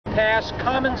pass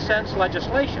common sense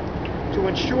legislation to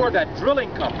ensure that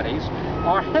drilling companies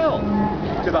are held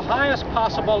to the highest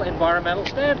possible environmental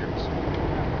standards.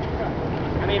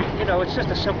 I mean, you know, it's just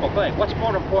a simple thing. What's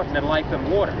more important in life than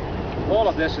water? All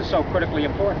of this is so critically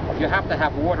important. You have to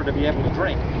have water to be able to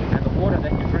drink, and the water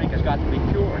that you drink has got to be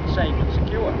pure and safe and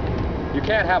secure. You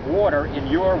can't have water in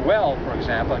your well, for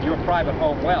example, in your private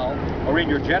home well, or in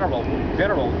your general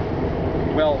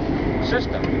well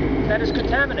system that is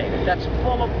contaminated, that's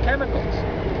full of chemicals,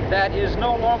 that is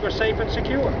no longer safe and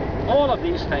secure. All of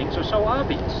these things are so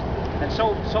obvious, and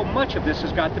so much of this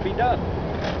has got to be done.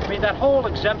 I mean, that whole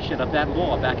exemption of that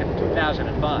law back in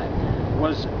 2005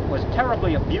 was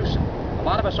terribly abusive. A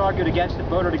lot of us argued against it,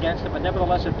 voted against it, but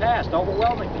nevertheless it passed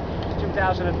overwhelmingly in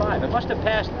 2005. It must have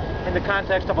passed in the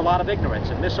context of a lot of ignorance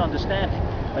and misunderstanding,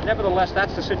 but nevertheless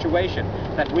that's the situation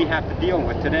that we have to deal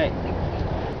with today.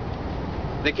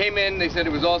 They came in, they said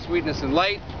it was all sweetness and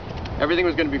light, everything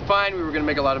was going to be fine, we were going to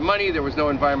make a lot of money, there was no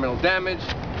environmental damage.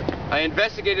 I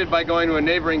investigated by going to a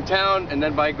neighboring town and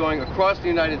then by going across the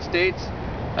United States.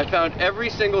 I found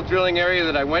every single drilling area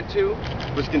that I went to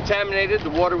was contaminated, the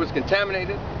water was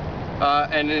contaminated,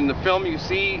 and in the film you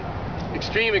see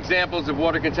extreme examples of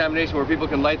water contamination where people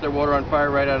can light their water on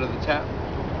fire right out of the tap.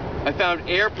 I found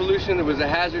air pollution that was a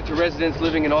hazard to residents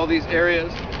living in all these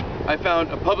areas. I found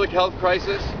a public health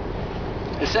crisis.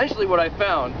 Essentially what I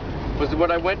found was that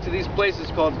when I went to these places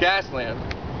called Gasland,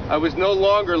 I was no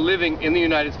longer living in the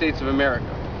United States of America.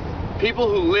 People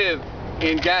who live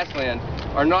in Gasland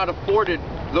are not afforded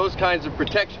those kinds of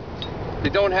protections. They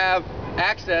don't have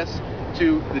access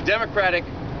to the democratic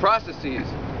processes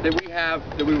that we have,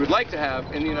 that we would like to have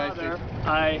in the United States.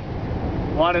 I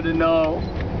wanted to know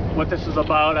what this was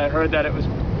about. I heard that it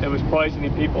was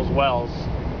poisoning people's wells.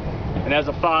 And as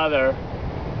a father,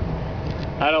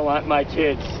 I don't want my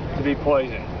kids to be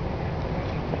poisoned.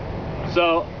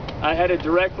 So I headed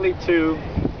directly to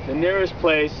the nearest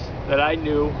place that I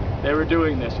knew they were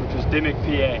doing this, which was Dimmick,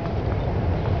 PA.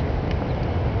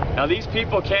 Now these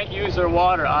people can't use their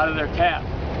water out of their tap.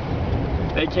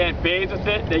 They can't bathe with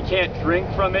it, they can't drink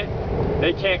from it,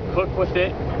 they can't cook with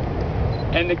it.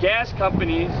 And the gas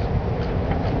companies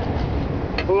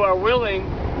who are willing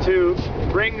to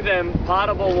bring them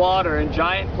potable water in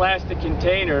giant plastic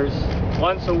containers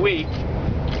once a week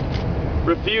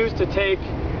refuse to take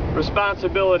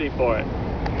responsibility for it.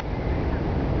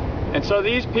 And so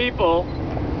these people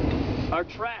are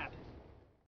trapped.